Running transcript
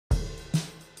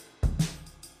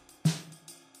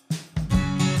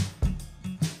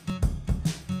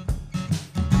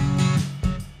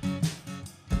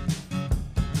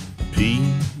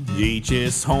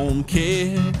PHS Home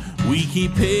Care, we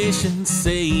keep patients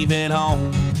safe at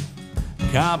home.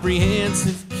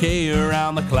 Comprehensive care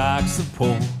around the clock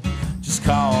support. Just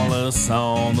call us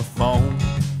on the phone.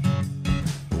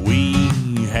 We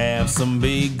have some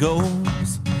big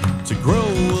goals to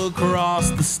grow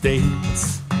across the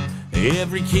states.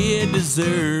 Every kid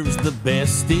deserves the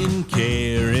best in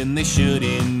care, and they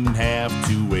shouldn't have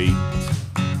to wait.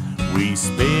 We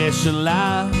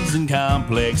specialize in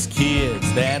complex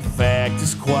kids, that fact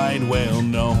is quite well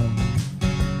known.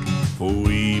 For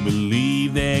we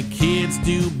believe that kids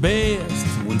do best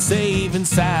when safe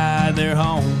inside their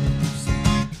homes.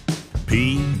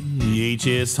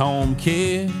 PHS Home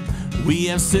Care, we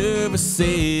have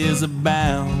services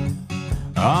abound.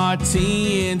 RT,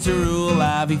 Inter-Rural,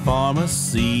 IV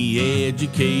Pharmacy,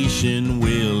 education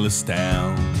will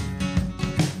astound.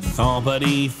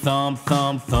 Thumpity thump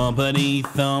thump, thumpity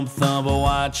thump thump,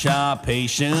 watch our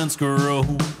patients grow.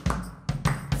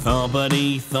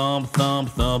 Thumpity thump thump,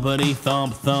 thumpity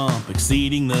thump thump,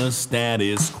 exceeding the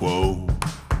status quo.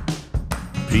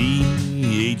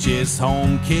 PHS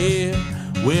Home Care,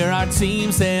 where our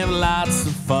teams have lots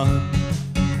of fun.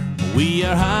 We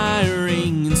are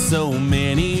hiring in so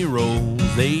many roles,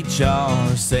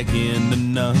 HR second to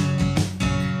none.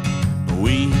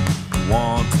 We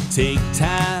want to take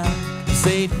time to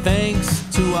say thanks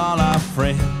to all our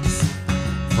friends,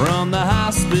 from the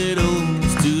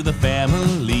hospitals to the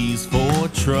families, for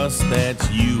trust that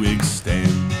you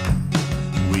extend.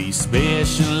 We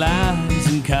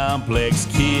specialize in complex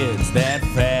kids, that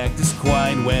fact is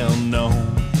quite well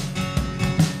known.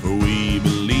 For we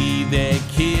believe that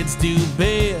kids do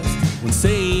best when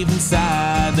safe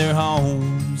inside their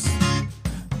homes.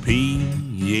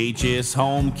 PHS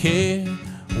Home Care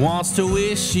wants to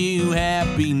wish you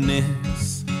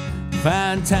happiness.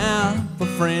 Find time for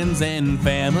friends and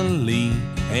family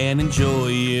and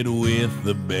enjoy it with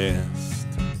the best.